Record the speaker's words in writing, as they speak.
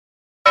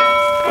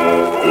Put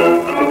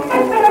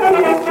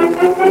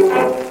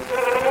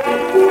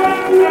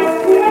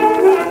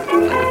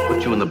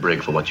you in the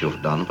brig for what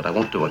you've done, but I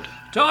won't do it.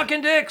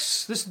 Talking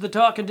Dicks! This is the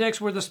Talking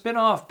Dicks. We're the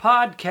spin-off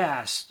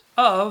podcast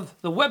of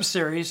the web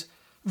series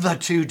The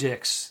Two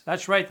Dicks.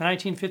 That's right, the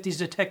 1950s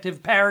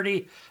detective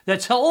parody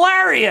that's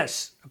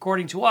hilarious,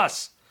 according to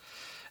us.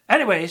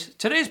 Anyways,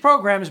 today's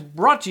program is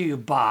brought to you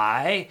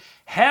by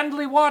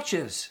Handley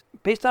Watches.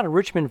 Based out of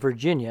Richmond,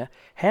 Virginia,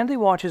 Handley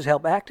Watches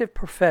help active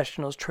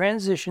professionals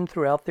transition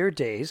throughout their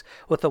days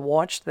with a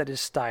watch that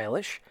is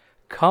stylish,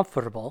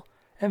 comfortable,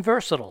 and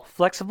versatile.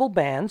 Flexible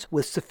bands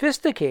with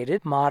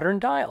sophisticated modern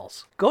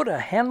dials. Go to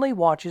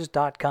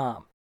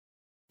HandleyWatches.com.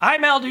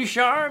 I'm Al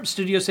Ducharme,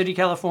 Studio City,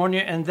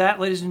 California, and that,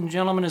 ladies and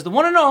gentlemen, is the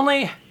one and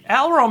only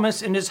Al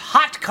Romas in his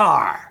hot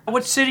car.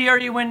 What city are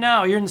you in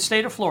now? You're in the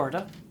state of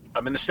Florida.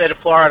 I'm in the state of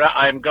Florida.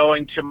 I'm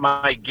going to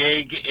my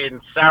gig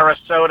in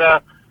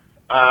Sarasota.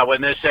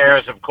 When this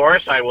airs, of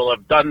course, I will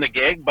have done the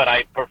gig, but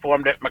I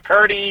performed at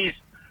McCurdy's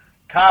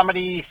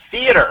Comedy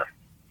Theater.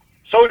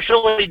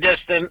 Socially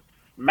distant,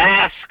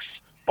 masks,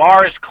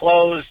 bars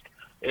closed.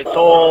 It's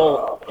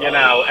all,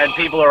 and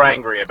people are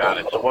angry about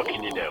it. So what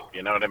can you do?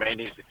 You know what I mean?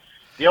 He's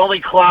the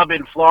only club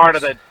in Florida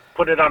that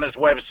put it on his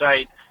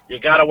website. You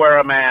got to wear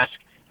a mask.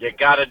 You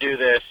got to do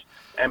this.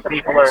 And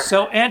people are...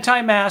 So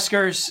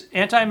anti-maskers,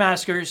 and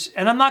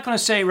I'm not going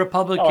to say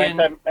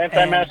Republican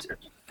anti-maskers.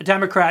 And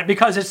Democrat,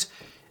 because it's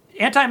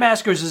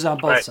anti-maskers is on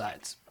both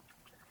sides.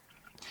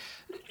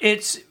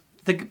 It's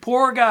the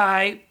poor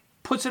guy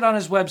puts it on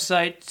his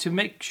website to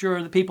make sure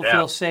that people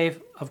feel safe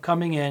of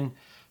coming in,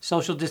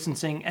 social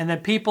distancing, and then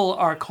people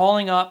are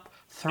calling up,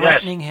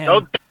 threatening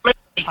him.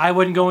 I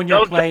wouldn't go in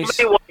your place.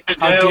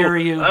 How dare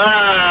you?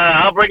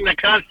 I'll bring the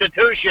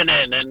Constitution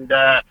in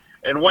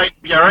and wipe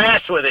your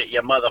ass with it,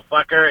 you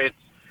motherfucker.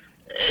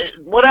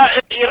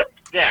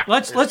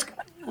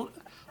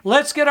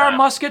 Let's get our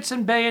muskets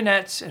and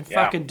bayonets and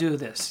fucking do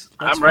this.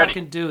 Let's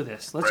fucking do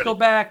this. Let's go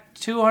back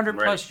 200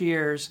 plus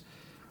years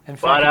and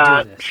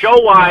fucking do this.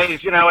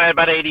 Show-wise, I had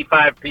about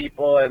 85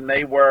 people, and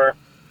they were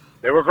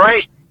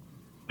great.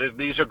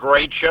 These are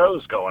great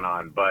shows going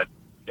on, but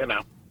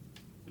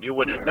you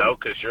wouldn't know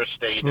because your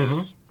state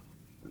is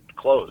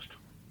closed.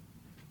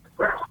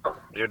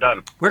 You're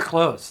done. We're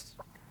closed.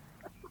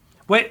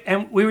 Wait,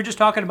 and we were just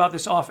talking about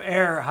this off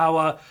air, how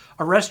a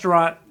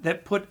restaurant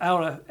that put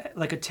out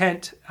a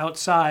tent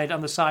outside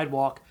on the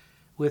sidewalk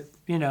with,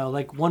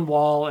 like one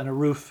wall and a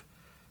roof,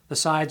 the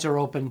sides are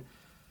open,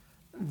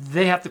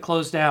 they have to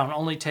close down,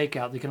 only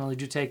takeout. They can only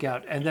do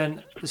takeout. And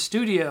then the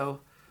studio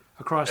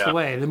across the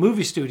way, the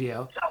movie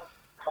studio,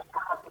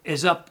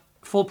 is up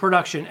full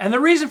production. And the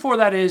reason for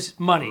that is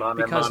money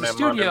because the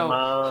studio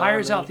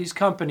hires out these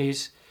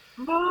companies.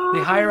 They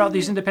hire out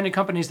these independent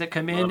companies that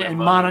come in and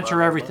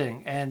monitor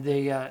everything, and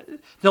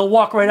they'll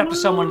walk right up to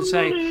someone and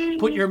say,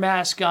 "Put your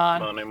mask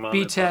on,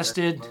 be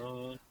tested,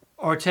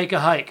 or take a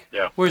hike."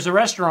 Yeah. Whereas a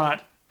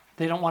restaurant,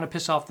 they don't want to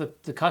piss off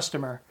the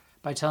customer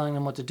by telling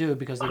them what to do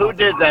because they Who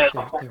did that?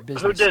 Their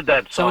business. Who did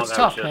that So song? it's tough,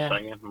 I was just man.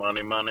 singing?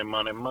 Money, money,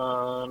 money,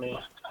 money.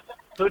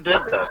 Who did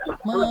that?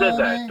 Who did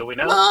that? Do we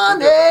know?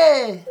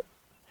 Money.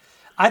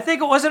 I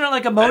think it wasn't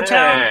like a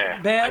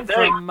Motown band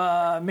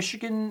from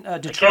Michigan,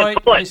 Detroit.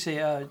 Let me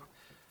see.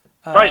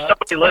 Probably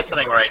somebody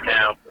listening right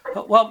now.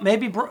 Well,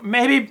 maybe Brian.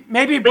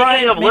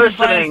 Speaking of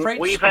listening, Freight's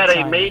we've had a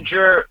chime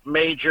in.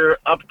 major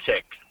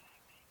uptick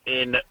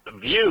in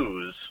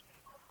views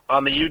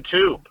on the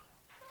YouTube,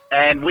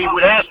 and we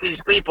would ask these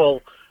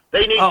people.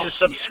 They need to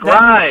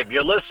subscribe.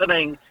 You're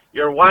listening.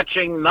 You're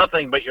watching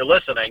nothing, but you're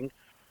listening.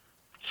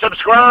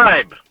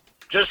 Subscribe.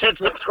 Just hit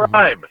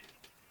subscribe.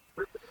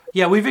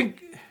 Yeah, we've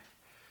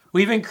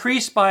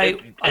increased by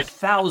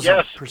 1,000%.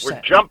 Yes,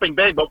 we're jumping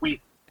big, but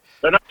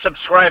they're not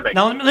subscribing.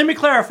 Now let me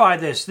clarify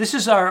this. This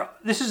is our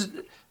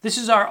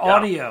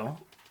audio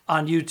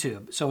on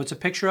YouTube. So it's a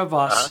picture of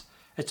us.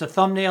 It's a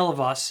thumbnail of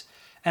us,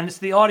 and it's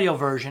the audio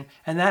version,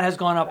 and that has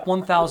gone up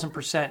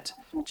 1,000%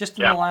 just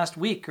in the last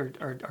week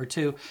or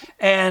two.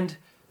 And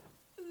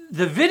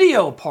the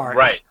video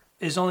part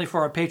is only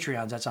for our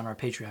Patreons. That's on our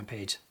Patreon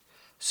page.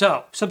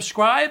 So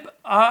subscribe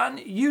on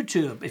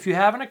YouTube. If you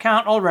have an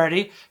account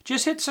already,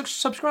 just hit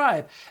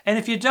subscribe. And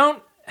if you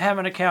don't have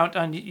an account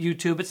on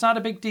YouTube, it's not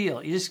a big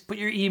deal. You just put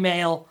your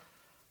email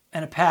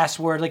and a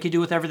password like you do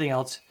with everything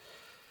else.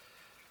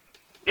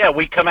 Yeah,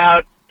 we come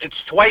out,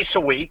 it's twice a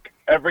week,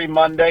 every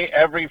Monday,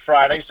 every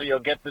Friday, so you'll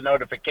get the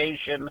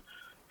notification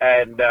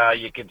and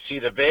you can see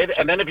the vid.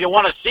 And then if you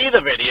want to see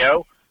the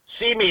video,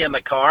 see me in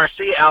the car,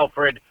 see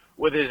Alfred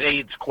with his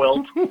AIDS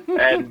quilt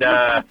and,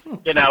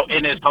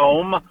 in his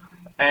home.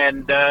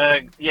 And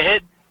you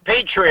hit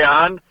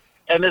Patreon,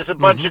 and there's a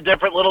bunch of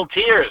different little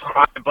tiers,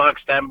 $5,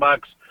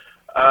 $10.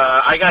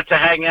 I got to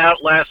hang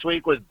out last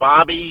week with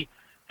Bobby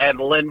and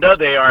Linda.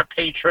 They are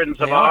patrons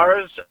of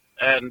ours,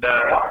 and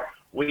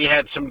we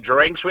had some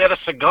drinks. We had a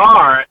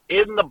cigar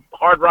in the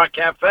Hard Rock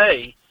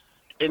Cafe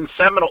in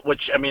Seminole,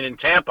 in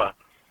Tampa,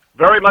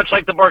 very much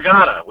like the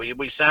Borgata.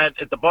 We sat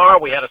at the bar,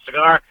 we had a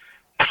cigar,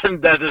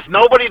 and there's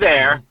nobody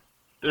there.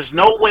 There's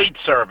no wait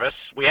service.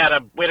 We had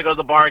to go to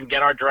the bar and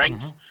get our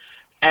drinks.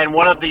 and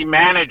one of the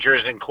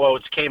managers, in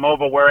quotes, came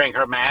over wearing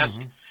her mask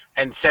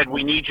and said,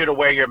 "We need you to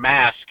wear your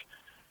mask."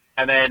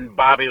 And then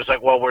Bobby was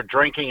like, "Well, we're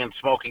drinking and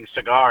smoking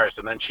cigars."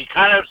 And then she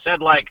kind of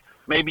said, like,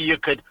 maybe you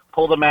could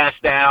pull the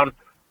mask down,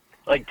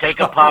 like take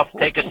a puff,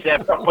 take a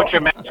sip, put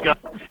your mask on.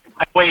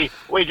 We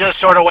just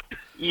sort of went,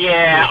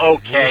 yeah,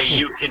 okay,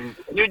 you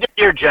did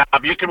your job.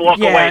 You can walk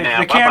away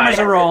now. The cameras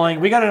are rolling.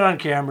 We got it on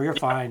camera. You're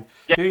fine.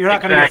 You're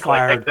not going to get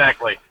fired.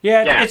 Exactly.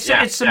 Yeah,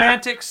 it's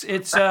semantics.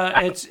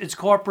 It's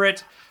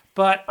corporate,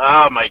 but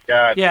oh my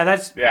God.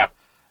 Yeah,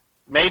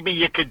 maybe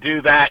you could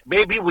do that.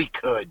 Maybe we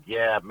could.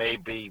 Yeah,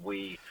 maybe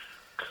we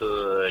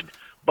could.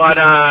 But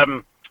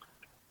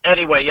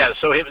anyway, yeah.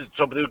 So it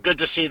was good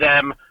to see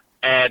them.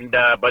 And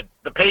but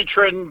the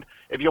patron,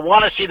 if you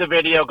want to see the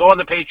video, go on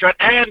the Patreon.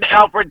 And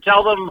Alfred,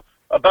 tell them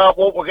about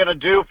what we're going to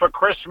do for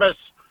Christmas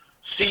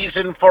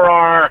season for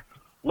our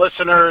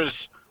listeners,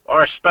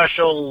 our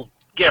special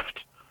gift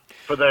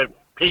for the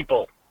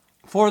people.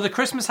 For the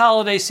Christmas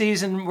holiday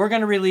season, we're going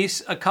to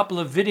release a couple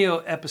of video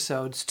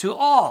episodes to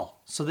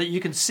all so that you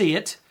can see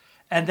it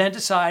and then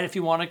decide if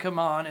you want to come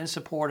on and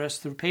support us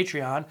through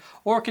Patreon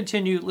or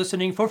continue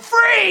listening for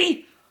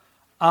free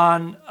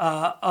on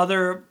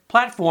other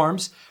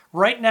platforms.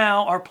 Right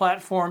now, our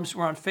platforms,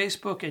 we're on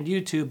Facebook and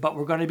YouTube, but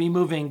we're going to be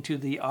moving to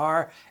the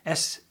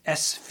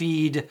RSS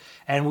feed,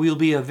 and we'll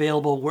be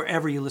available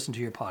wherever you listen to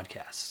your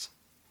podcasts.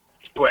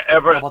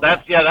 Wherever,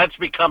 that's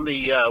become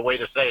the way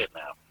to say it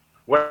now.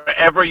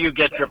 Wherever you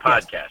get your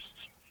podcasts.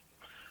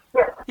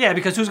 Yeah,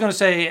 because who's going to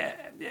say,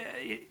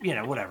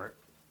 whatever,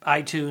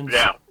 iTunes,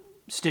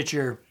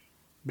 Stitcher,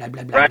 blah,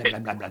 blah, blah, right. blah,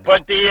 blah, blah, blah.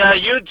 But the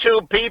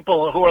YouTube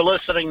people who are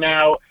listening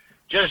now,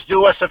 just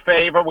do us a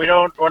favor.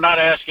 We're not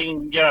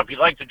asking, if you'd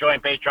like to join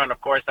Patreon,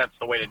 of course, that's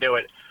the way to do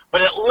it.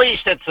 But at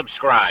least hit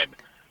subscribe.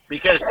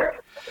 Because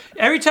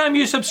every time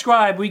you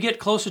subscribe, we get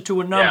closer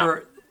to a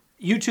number.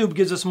 Yeah. YouTube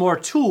gives us more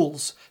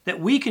tools that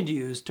we can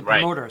use to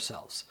promote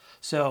ourselves.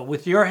 So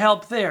with your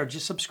help there,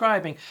 just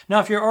subscribing.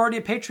 Now, if you're already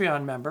a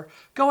Patreon member,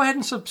 go ahead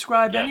and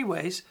subscribe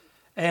anyways.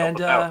 And,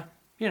 that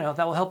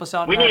will help us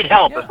out. We need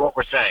help is what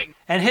we're saying.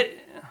 And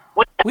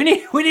we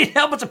need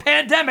help. It's a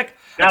pandemic.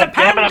 God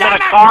damn it, I'm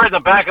in a car in the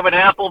back of an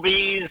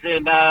Applebee's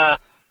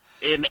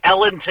in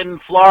Ellington,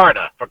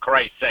 Florida, for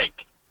Christ's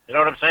sake. You know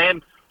what I'm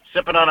saying?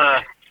 Sipping on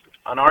an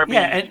Arby's.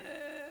 Yeah,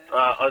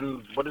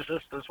 and what is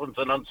this? This one's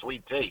an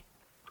unsweet tea.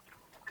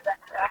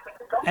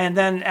 And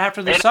then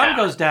after the sun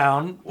goes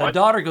down, the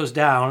daughter goes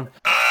down.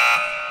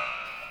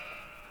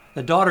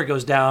 The daughter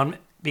goes down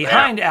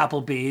behind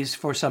Applebee's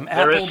for some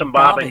apple bobbing. There is some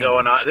bobbing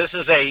going on. This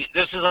is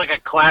like a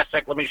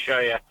classic. Let me show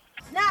you.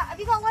 Now, have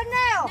you got one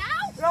now?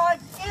 No. Right,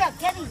 here,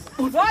 Kenny.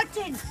 Right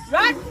in.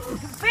 Run.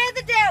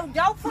 Further down.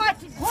 Don't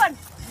fight it. One.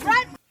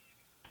 Run.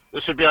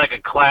 This would be like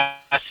a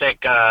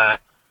classic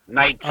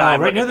nighttime.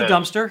 Right near the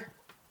dumpster.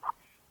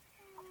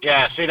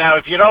 Yeah, see, now,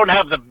 if you don't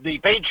have the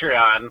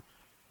Patreon,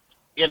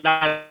 you're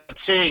not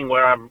seeing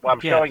where I'm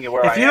showing you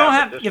where I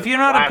am. If you're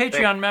not a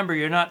Patreon member,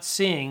 you're not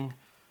seeing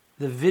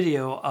the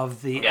video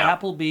of the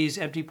Applebee's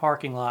empty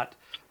parking lot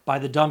by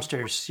the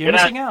dumpsters. You're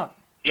missing out.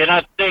 You're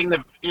not seeing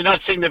the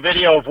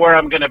video of where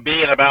I'm going to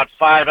be in about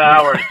 5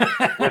 hours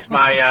with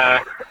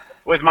my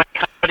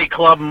comedy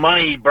club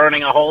money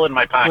burning a hole in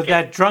my pocket. With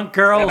that drunk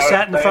girl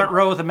sat in the front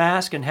row with a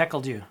mask and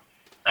heckled you.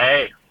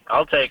 Hey,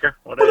 I'll take her.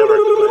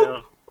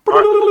 Whatever.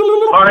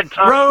 Hard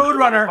time. Road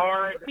runner.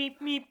 Meep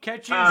meep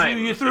catches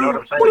you through. You know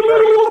what I'm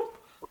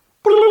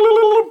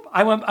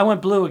saying? I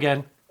went blue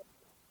again.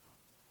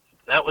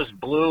 That was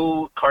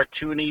blue,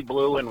 cartoony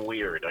blue, and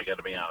weird. I got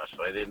to be honest.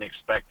 I didn't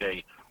expect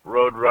a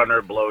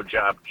Roadrunner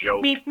blowjob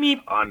joke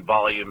on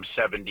volume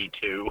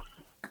 72.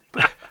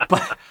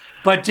 But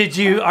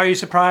are you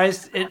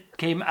surprised it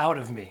came out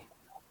of me?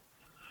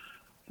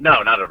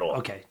 No, not at all.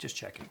 Okay, just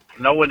checking.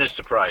 No one is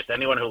surprised.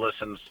 Anyone who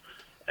listens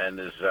and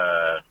has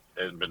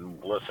been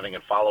listening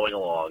and following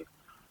along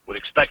would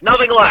expect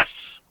nothing less.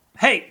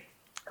 Hey.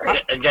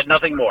 And get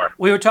nothing more.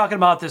 We were talking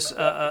about this.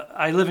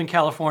 I live in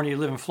California, you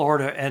live in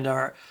Florida, and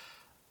our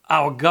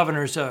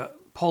governors are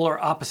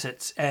polar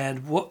opposites,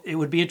 and it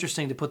would be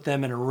interesting to put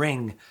them in a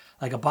ring,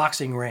 like a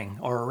boxing ring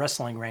or a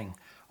wrestling ring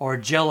or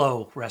a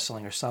Jello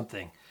wrestling or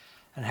something,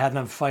 and have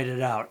them fight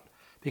it out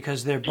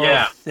because they're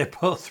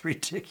both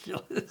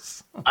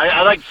ridiculous.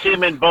 I like to see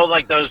them in both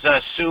like those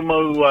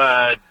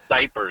sumo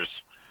diapers,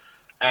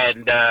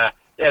 and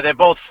they're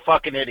both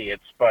fucking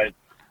idiots. But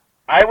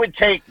I would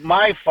take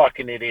my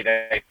fucking idiot,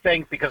 I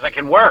think, because I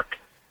can work.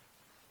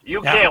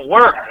 You can't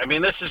work. I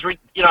mean, this is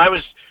I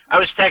was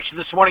texting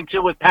this morning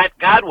too with Pat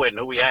Godwin,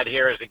 who we had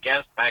here as a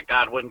guest. Pat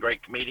Godwin,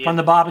 great comedian from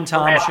the Bob and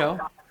Tom Show.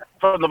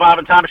 From the Bob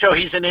and Tom Show,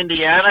 he's in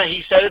Indiana.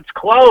 He said it's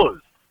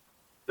closed.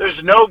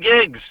 There's no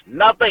gigs,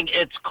 nothing.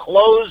 It's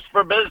closed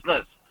for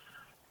business.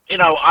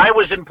 I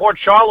was in Port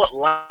Charlotte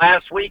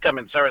last week. I'm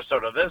in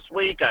Sarasota this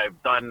week.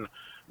 I've done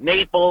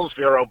Naples,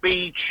 Vero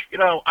Beach.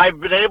 I've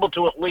been able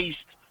to at least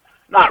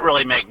not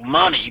really make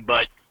money,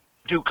 but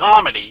do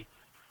comedy.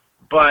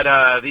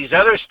 But these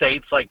other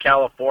states like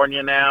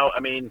California now, I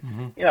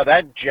mean,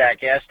 that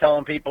jackass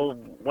telling people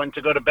when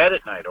to go to bed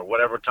at night or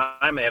whatever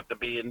time they have to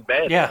be in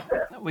bed. Yeah.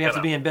 we have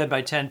to be in bed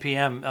by 10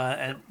 p.m.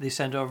 And they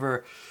send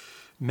over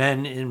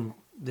men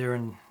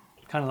they're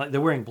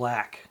wearing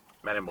black.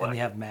 Men in Black. And they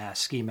have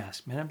masks, ski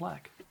masks. Men in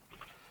Black.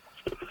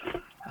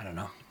 I don't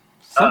know.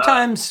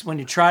 Sometimes when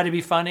you try to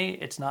be funny,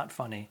 it's not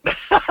funny.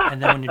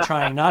 And then when you're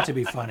trying not to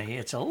be funny,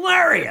 it's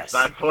hilarious. It's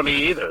not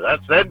funny either.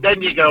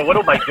 Then you go, what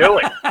am I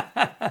doing?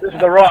 This is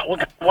the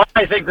wrong. Why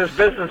I think this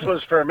business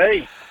was for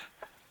me?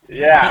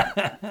 Yeah.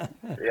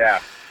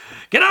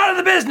 Get out of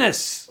the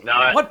business.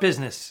 No, what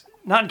business?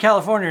 Not in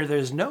California.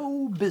 There's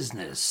no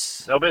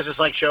business. No business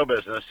like show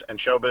business, and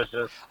show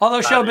business.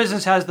 Although show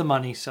business has the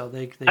money, so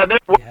they and they're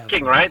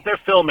working, right? They're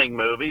filming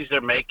movies.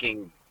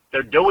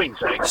 They're doing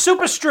things.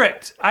 Super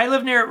strict. I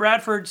live near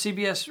Radford,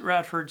 CBS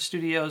Radford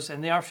Studios,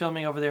 and they are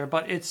filming over there.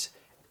 But it's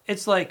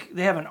like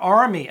they have an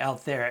army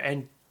out there,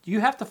 and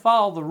you have to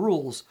follow the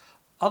rules.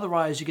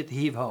 Otherwise, you get the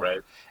heave-ho.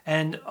 Right.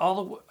 And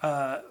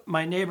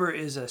my neighbor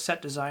is a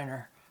set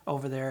designer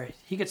over there.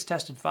 He gets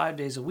tested 5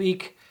 days a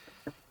week.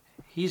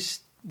 He's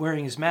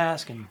wearing his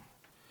mask, and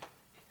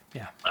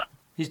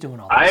he's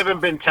doing all that. I haven't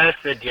been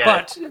tested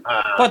yet.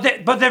 But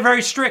they're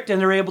very strict, and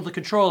they're able to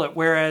control it.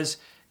 Whereas,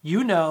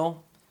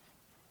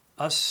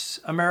 us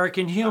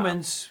American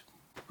humans,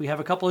 we have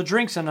a couple of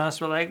drinks in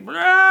us. We're like,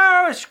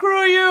 oh,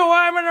 screw you,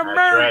 I'm an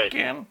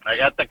American. Right. I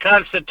got the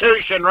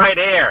Constitution right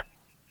here.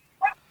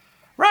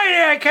 Right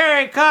here, I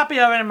carry a copy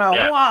of it in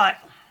my wallet.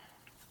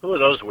 Who are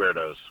those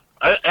weirdos?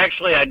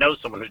 I know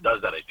someone who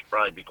does that. I should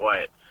probably be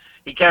quiet.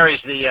 He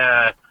carries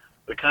the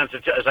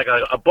Constitution. It's like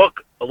a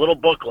book, a little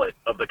booklet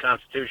of the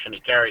Constitution. He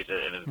carries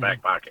it in his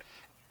back pocket.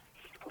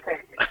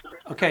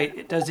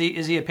 Okay, is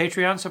he a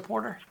Patreon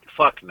supporter?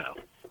 Fuck no.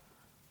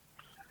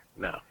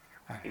 No.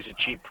 Right. He's a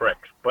cheap prick.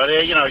 But,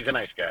 he's a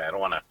nice guy. I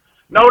don't want to...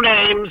 No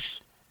names.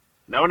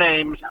 No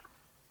names.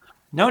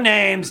 No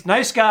names.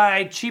 Nice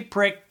guy, cheap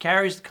prick,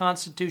 carries the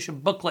Constitution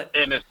booklet.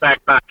 In his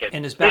back pocket.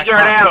 Figure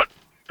it out.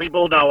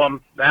 People know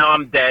him. Now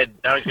I'm dead.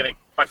 Now he's going to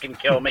fucking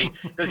kill me.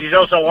 Because he's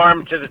also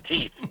armed to the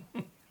teeth.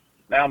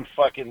 Now I'm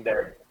fucking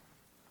dead.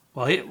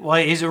 Well,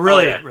 he's a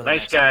really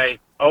nice guy.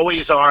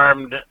 Always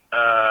armed.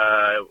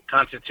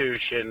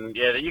 Constitution.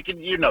 Yeah,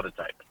 you know the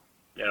type.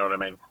 You know what I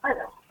mean?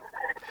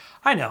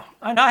 I know.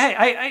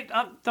 Hey,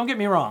 don't get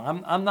me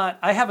wrong. I'm not.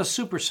 I have a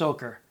super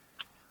soaker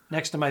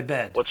next to my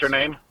bed. What's her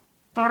name?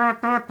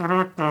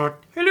 Hello.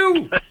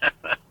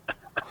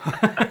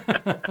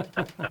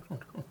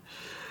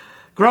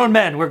 Grown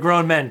men. We're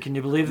grown men. Can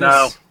you believe this?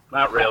 No,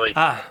 not really.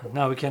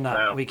 No, we cannot.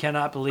 No. We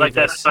cannot believe like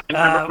this.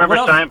 Remember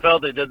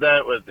Seinfeld? They did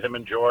that with him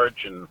and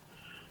George, and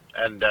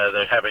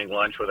they're having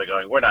lunch where they're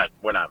going, "We're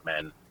not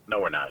men. No,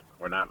 we're not.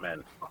 We're not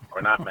men.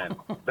 We're not men."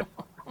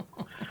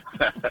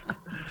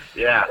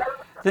 Yeah.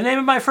 The name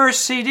of my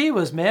first CD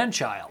was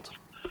Man-Child.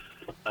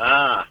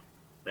 Yeah.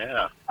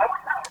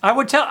 I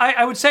would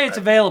say it's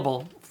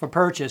available for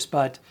purchase,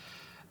 but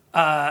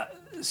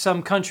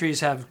some countries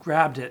have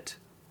grabbed it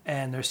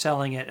and they're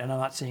selling it, and I'm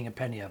not seeing a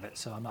penny of it,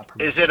 so I'm not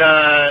promoting it.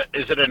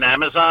 Is it an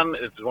Amazon?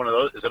 Is it one of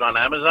those? Is it on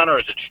Amazon or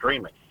is it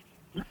streaming?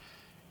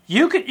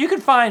 You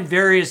could find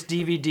various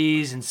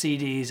DVDs and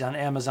CDs on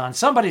Amazon.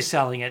 Somebody's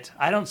selling it.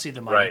 I don't see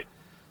the money.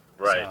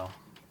 Right. So.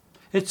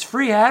 It's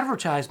free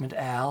advertisement,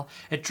 Al.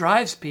 It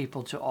drives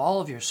people to all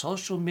of your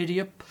social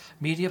media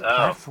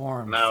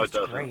platforms. No, it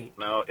doesn't. Great.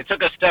 No, it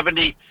took us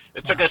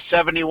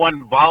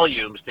 71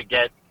 volumes to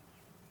get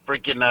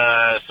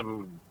freaking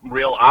some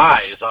real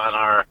eyes on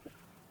our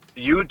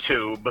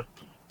YouTube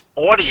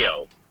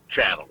audio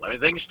channel. I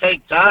mean, things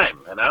take time.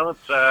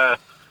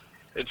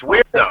 It's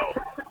weird though.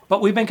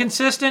 But we've been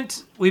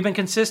consistent.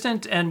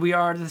 And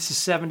this is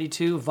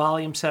 72,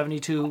 volume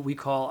 72. We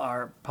call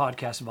our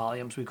podcast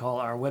volumes. We call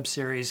our web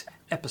series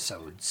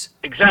episodes.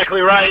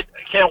 Exactly right.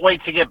 I can't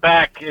wait to get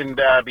back and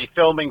be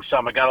filming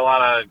some. I got a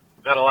lot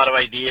of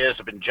ideas.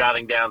 I've been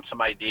jotting down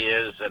some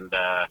ideas, and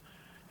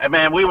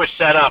man, we were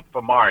set up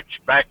for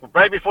March, right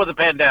before the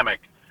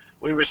pandemic.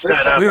 We were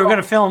set up. We were going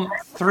to film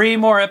 3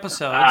 more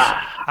episodes.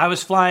 I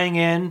was flying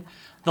in.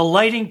 The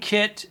lighting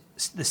kit,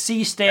 the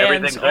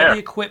C-stands, all the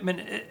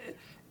equipment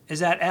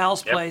is at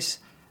Al's place,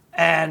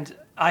 and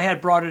I had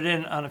brought it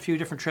in on a few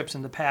different trips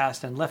in the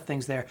past and left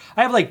things there.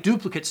 I have like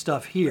duplicate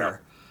stuff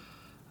here,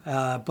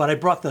 but I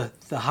brought the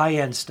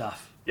high-end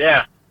stuff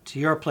to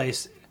your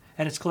place,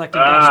 and it's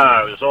collecting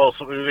dust. It was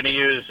also, we were going to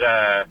use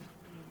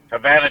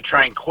Havana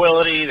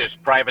Tranquility, this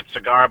private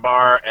cigar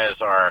bar, as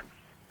our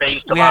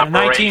base of operation. We had a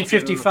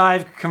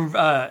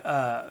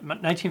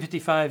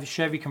 1955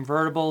 Chevy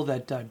convertible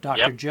that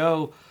Dr.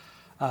 Joe...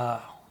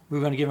 we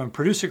were going to give him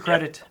producer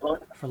credit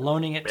for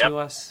loaning it to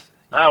us.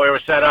 We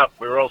were set up.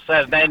 We were all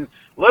set. And then,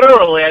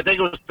 literally, I think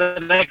it was the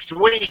next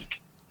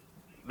week,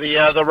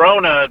 the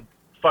Rona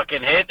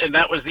fucking hit, and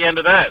that was the end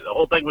of that. The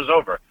whole thing was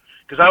over.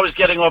 Because I was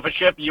getting off a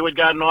ship, you had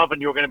gotten off, and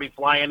you were going to be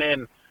flying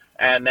in,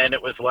 and then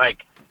it was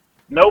like,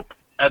 nope.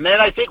 And then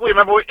I think we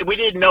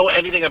didn't know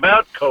anything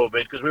about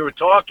COVID because we were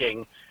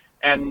talking,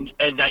 and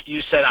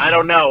you said, I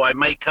don't know. I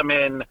might come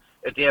in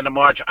at the end of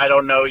March. I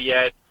don't know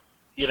yet.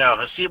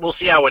 We'll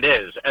see how it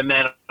is. And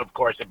then, of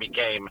course, it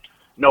became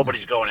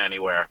nobody's going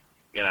anywhere.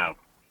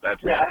 That's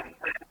it.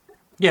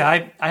 Yeah,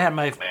 I had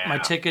my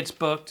tickets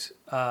booked,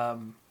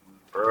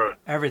 Brr.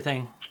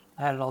 everything.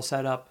 I had it all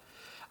set up.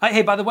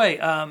 Hey, by the way,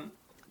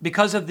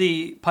 because of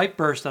the pipe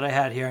burst that I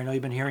had here, I know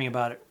you've been hearing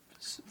about it.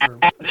 For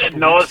Ad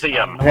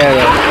nauseum.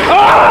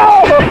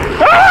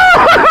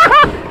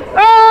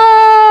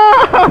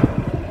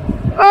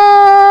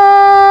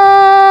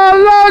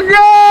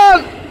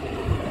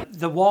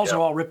 The walls are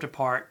all ripped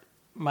apart.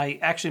 My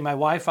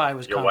Wi-Fi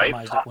was Your wife?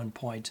 compromised at one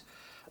point.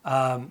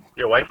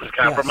 Your wife was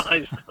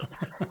compromised?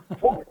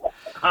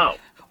 Oh.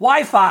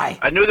 Wi-Fi!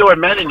 I knew there were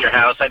men in your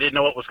house. I didn't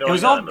know what was going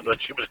was all- on, but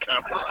she was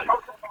compromised.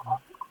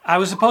 I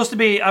was supposed to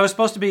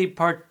be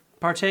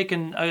partake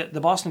in the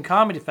Boston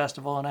Comedy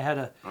Festival, and I had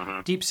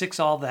to deep six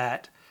all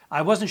that.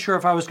 I wasn't sure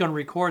if I was going to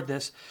record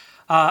this.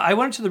 I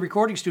went to the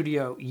recording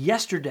studio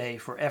yesterday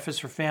for F is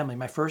for Family,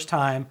 my first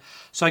time.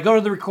 So I go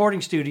to the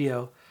recording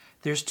studio.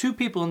 There's two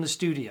people in the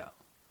studio.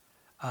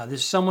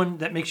 There's someone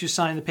that makes you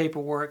sign the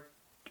paperwork.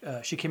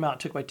 She came out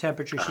and took my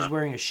temperature. She's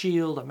wearing a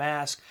shield, a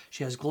mask.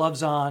 She has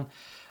gloves on.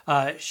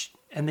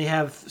 And they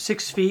have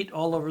 6 feet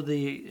all over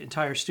the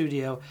entire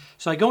studio.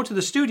 So I go into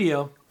the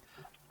studio.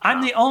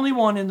 I'm the only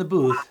one in the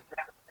booth.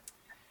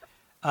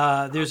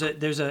 There's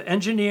an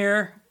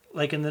engineer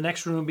like in the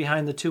next room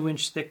behind the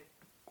 2-inch thick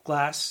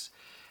glass,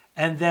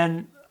 and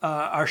then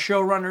our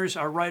showrunners,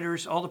 our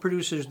writers, all the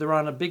producers, they're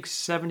on a big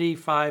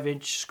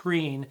 75-inch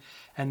screen,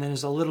 and then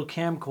there's a little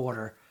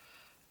camcorder.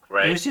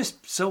 Right. It was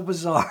just so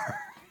bizarre.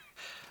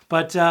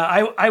 But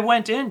I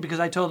went in because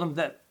I told them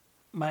that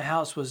my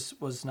house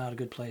was not a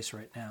good place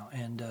right now,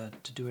 and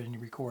to do any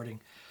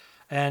recording.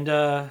 And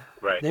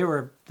Right.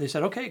 they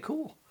said, okay,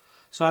 cool.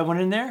 So I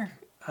went in there.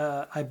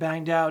 I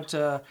banged out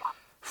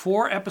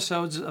 4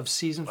 episodes of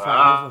season 5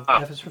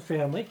 of F is for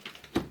Family.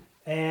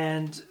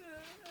 And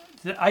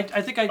I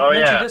think I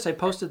mentioned this. I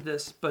posted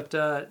this. But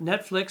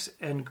Netflix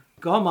and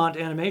Gaumont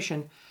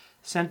Animation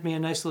sent me a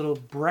nice little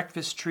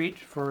breakfast treat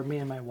for me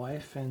and my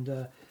wife.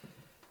 And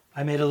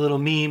I made a little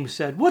meme,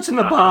 said, what's in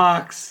the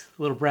box?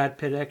 A little Brad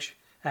Pitt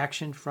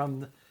action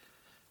from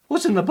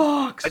what's in the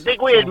box? I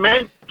think we had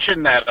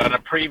mentioned that on a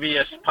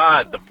previous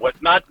pod.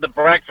 Not the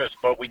breakfast,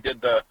 but we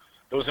did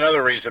there was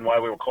another reason why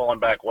we were calling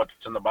back what's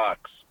in the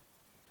box.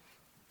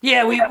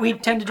 Yeah, we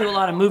tend to do a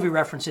lot of movie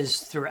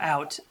references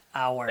throughout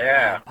our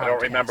I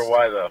don't remember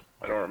why though.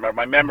 I don't remember.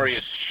 My memory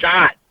is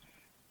shot.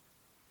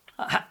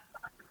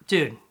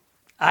 Dude, You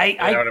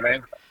know what I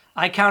mean?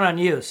 I count on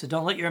you, so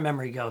don't let your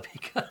memory go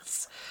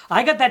because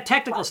I got that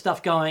technical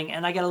stuff going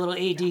and I got a little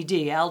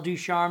ADD, Al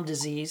Ducharme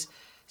disease,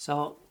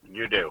 so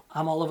You do.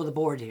 I'm all over the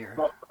board here.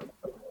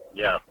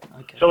 Yeah.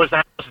 Okay. So is the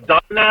house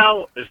done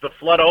now? Is the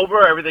flood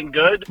over? Everything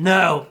good?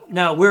 No,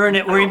 we're in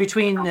it. We're in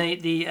between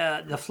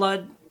the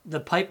flood, the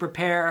pipe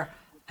repair,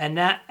 and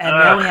that, and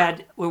now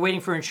we're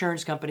waiting for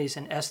insurance companies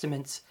and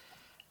estimates,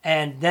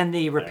 and then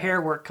the repair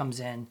work comes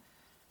in,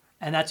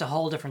 and that's a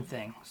whole different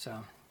thing.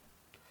 So,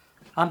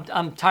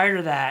 I'm tired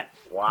of that.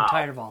 Wow. I'm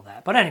tired of all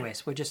that. But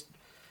anyways, we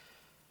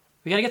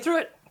gotta get through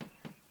it.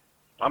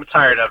 I'm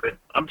tired of it.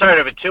 I'm tired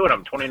of it too, and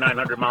I'm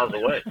 2,900 miles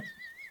away.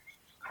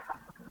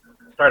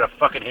 Tired of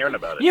fucking hearing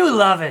about it. You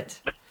love it.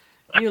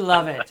 You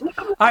love it.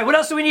 All right, what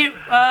else do we need?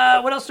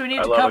 What else do we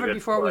need to love a cover good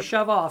before we flood.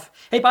 shove off?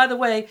 Hey, by the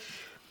way,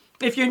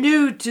 if you're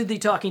new to the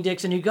Talking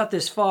Dicks and you got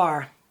this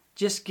far,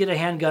 just get a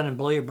handgun and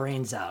blow your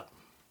brains out.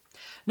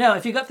 Now,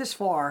 if you got this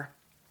far,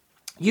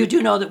 you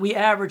do know that we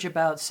average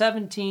about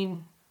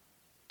 17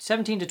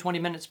 to 20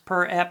 minutes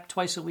per ep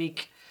twice a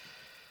week.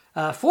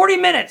 40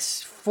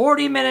 minutes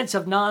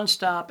of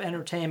nonstop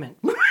entertainment.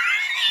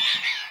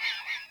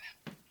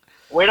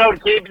 We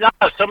don't keep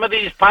some of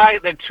these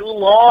pies. They're too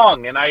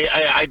long, and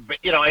I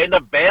end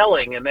up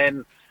bailing, and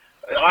then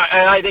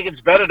I think it's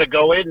better to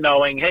go in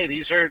knowing, hey,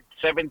 these are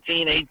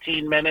 17,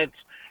 18 minutes,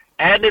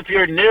 and if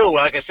you're new,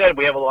 like I said,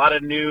 we have a lot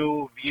of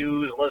new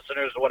views,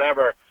 listeners,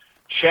 whatever.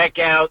 Check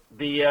out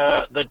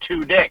the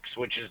Two Dicks,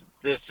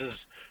 this is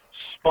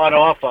spun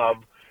off of.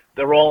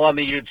 They're all on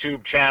the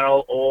YouTube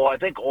channel. I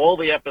think all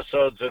the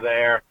episodes are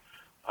there.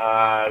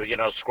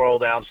 Scroll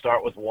down,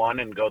 start with 1,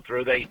 and go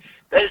through. They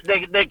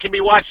can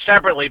be watched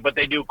separately, but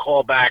they do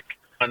call back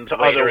to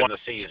later in the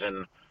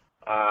season.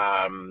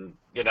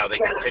 They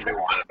continue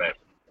on a bit.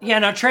 Yeah,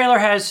 now Trailer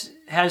has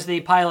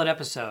the pilot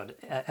episode,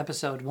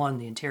 episode 1,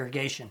 the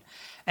interrogation,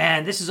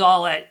 and this is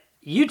all at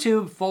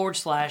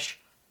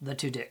YouTube/The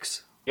Two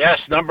Dicks. Yes,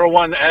 number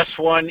 1,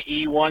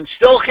 S1E1,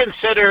 still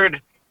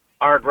considered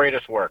our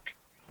greatest work.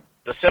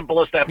 The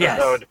simplest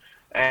episode,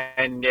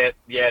 and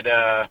yet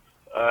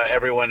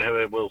everyone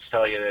who will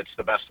tell you it's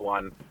the best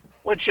one,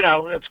 which,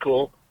 it's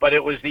cool, but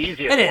it was the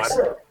easiest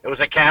one. It was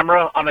a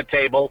camera on a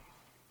table,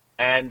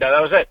 and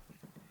that was it.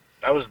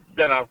 That was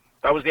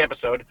the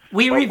episode.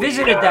 We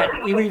revisited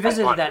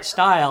that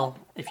style,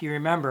 if you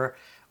remember,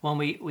 when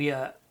we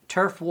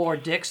turf war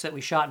dicks that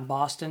we shot in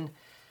Boston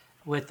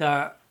with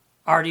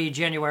Artie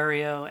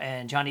Januario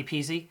and Johnny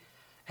Peasy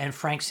and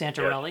Frank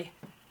Santarelli. Yes.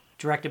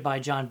 Directed by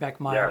John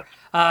Beckmeyer.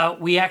 Yeah.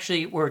 We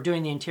actually were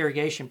doing the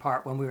interrogation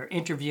part when we were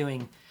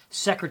interviewing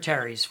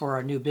secretaries for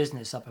our new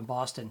business up in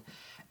Boston,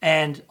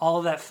 and all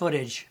of that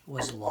footage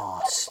was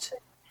lost.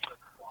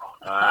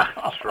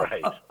 That's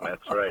right.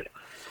 That's right.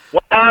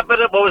 What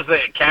happened? What was the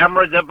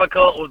camera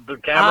difficult? Was the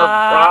camera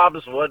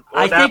problems? What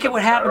I think happened? it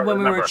would happen when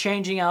we were remember.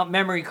 changing out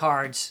memory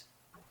cards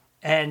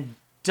and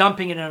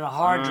dumping it in a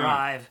hard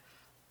drive.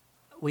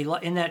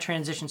 In that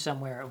transition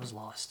somewhere, it was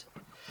lost.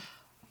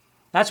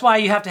 That's why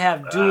you have to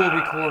have dual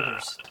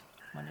recorders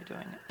when you're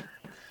doing it,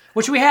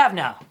 which we have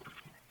now.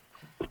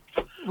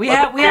 We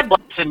have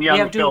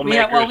dual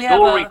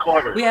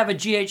recorders. We have a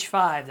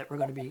GH5 that we're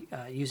going to be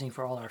using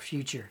for all our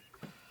future.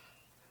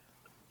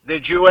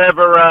 Did you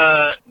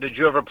ever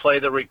play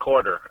the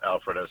recorder,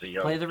 Alfred, as a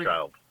young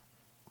child?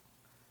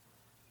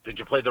 Did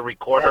you play the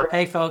recorder?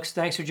 Hey, folks,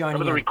 thanks for joining.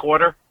 Remember the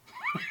recorder?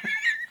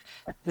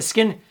 The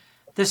skin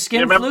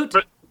flute.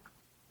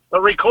 The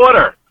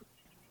recorder.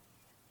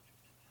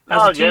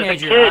 As a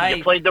teenager, kid,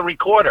 you played the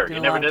recorder. You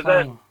never did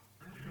that? playing.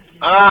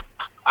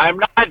 I'm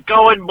not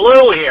going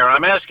blue here.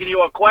 I'm asking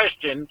you a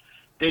question.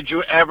 Did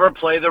you ever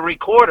play the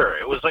recorder?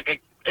 It was like an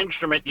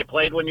instrument you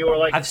played when you were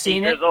like I've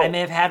seen 8 it. years old. I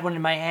may have had one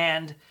in my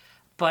hand,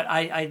 but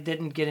I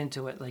didn't get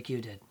into it like you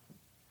did.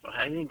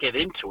 I didn't get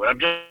into it. I'm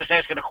just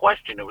asking a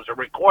question. It was a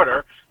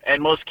recorder,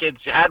 and most kids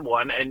had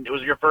one, and it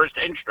was your first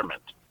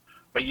instrument.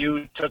 But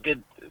you took it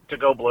to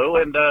go blue,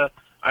 and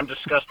I'm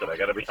disgusted, I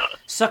got to be honest.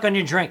 Suck on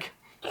your drink.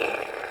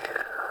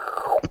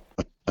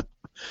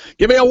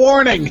 Give me a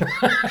warning.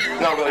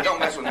 No, really, don't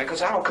mess with me,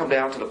 because I don't come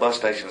down to the bus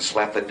station and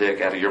slap the dick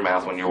out of your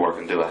mouth when you're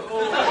working, do I?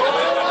 Oh,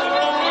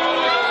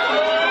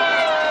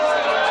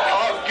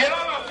 get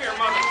on up here,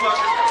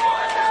 motherfucker.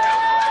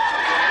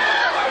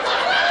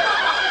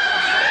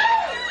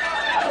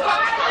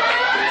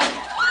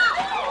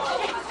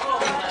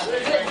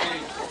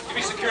 Give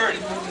me security.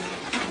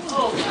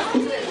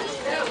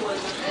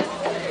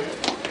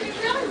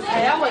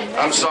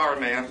 I'm sorry,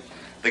 man.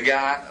 The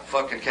guy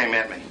fucking came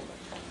at me.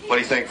 What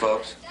do you think,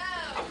 folks?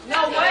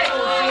 No way.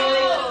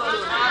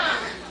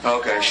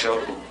 Okay,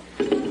 show.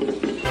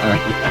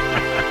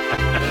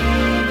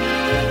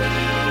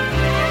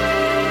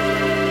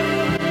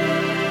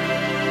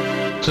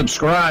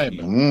 Subscribe.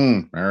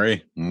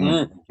 Mary.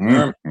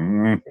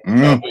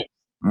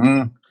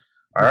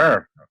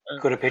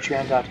 Go to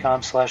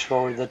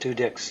patreon.com/forward the two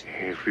dicks.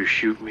 If you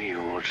shoot me, you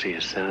won't see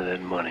a cent of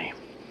that money.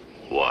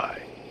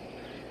 Why?